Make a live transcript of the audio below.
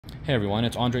Hey everyone,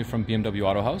 it's Andre from BMW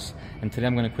Auto House, and today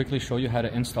I'm going to quickly show you how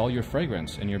to install your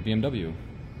fragrance in your BMW.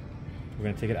 We're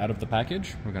going to take it out of the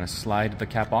package, we're going to slide the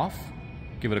cap off,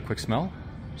 give it a quick smell,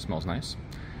 smells nice.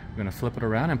 We're going to flip it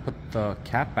around and put the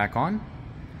cap back on,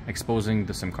 exposing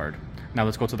the SIM card. Now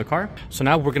let's go to the car. So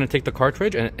now we're going to take the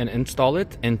cartridge and install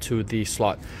it into the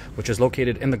slot, which is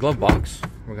located in the glove box.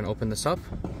 We're going to open this up.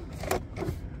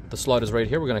 The slot is right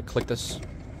here, we're going to click this.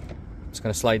 It's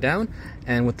going to slide down,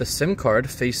 and with the SIM card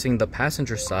facing the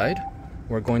passenger side,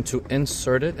 we're going to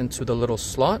insert it into the little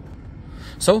slot.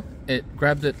 So it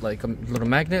grabbed it like a little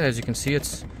magnet. As you can see,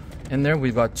 it's in there.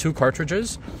 We've got two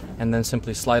cartridges, and then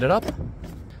simply slide it up.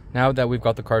 Now that we've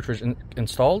got the cartridge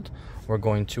installed, we're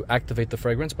going to activate the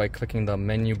fragrance by clicking the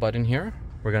menu button here.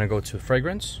 We're going to go to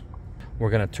fragrance.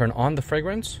 We're going to turn on the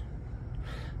fragrance,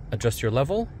 adjust your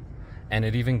level, and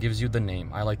it even gives you the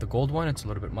name. I like the gold one, it's a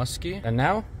little bit musky. And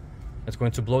now it's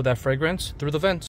going to blow that fragrance through the vents.